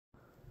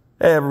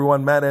Hey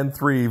everyone, Matt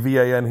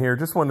N3VAN here.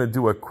 Just wanted to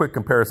do a quick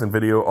comparison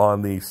video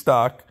on the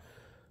stock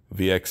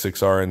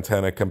VX-6R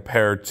antenna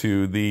compared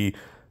to the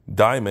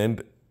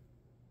Diamond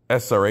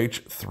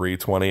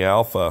SRH320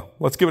 Alpha.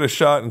 Let's give it a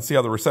shot and see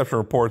how the reception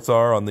reports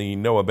are on the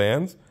NOAA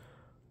bands.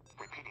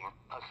 Repeating,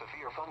 a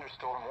severe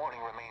thunderstorm warning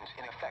remains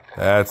in effect.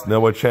 That's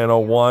NOAA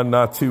channel 1,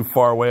 not too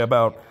far away,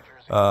 about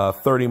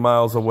 30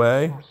 miles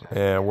away,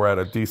 and we're at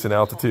a decent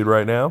altitude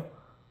right now.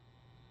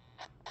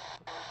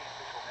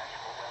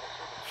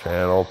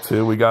 Channel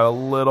 2, we got a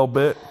little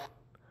bit.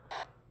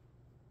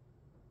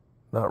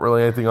 Not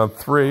really anything on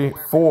 3.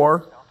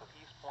 4,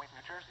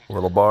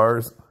 little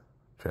bars.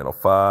 Channel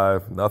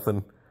 5,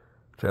 nothing.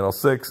 Channel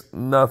 6,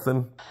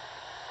 nothing.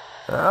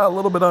 A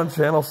little bit on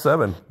channel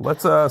 7.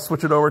 Let's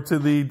switch it over to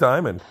the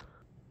Diamond.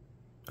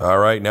 All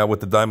right, now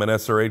with the Diamond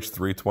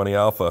SRH320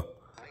 Alpha.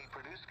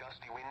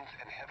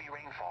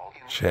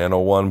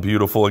 Channel 1,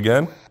 beautiful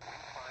again.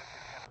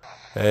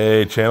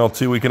 Hey, channel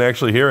 2, we can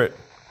actually hear it.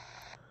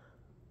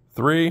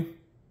 3,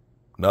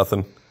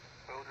 nothing.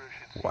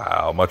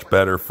 Wow, much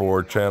better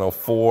for channel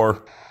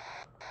 4.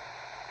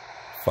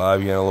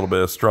 5, again, a little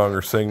bit of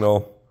stronger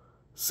signal.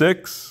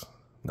 6,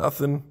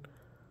 nothing.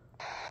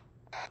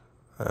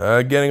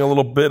 Getting a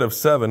little bit of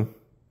 7.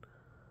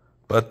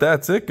 But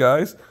that's it,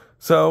 guys.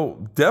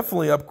 So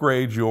definitely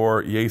upgrade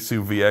your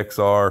Yaesu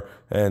VX-6R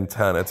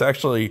antenna. It's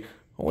actually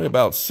only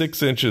about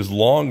 6 inches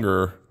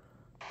longer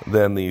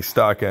than the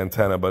stock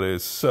antenna, but it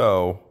is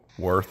so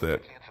worth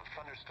it.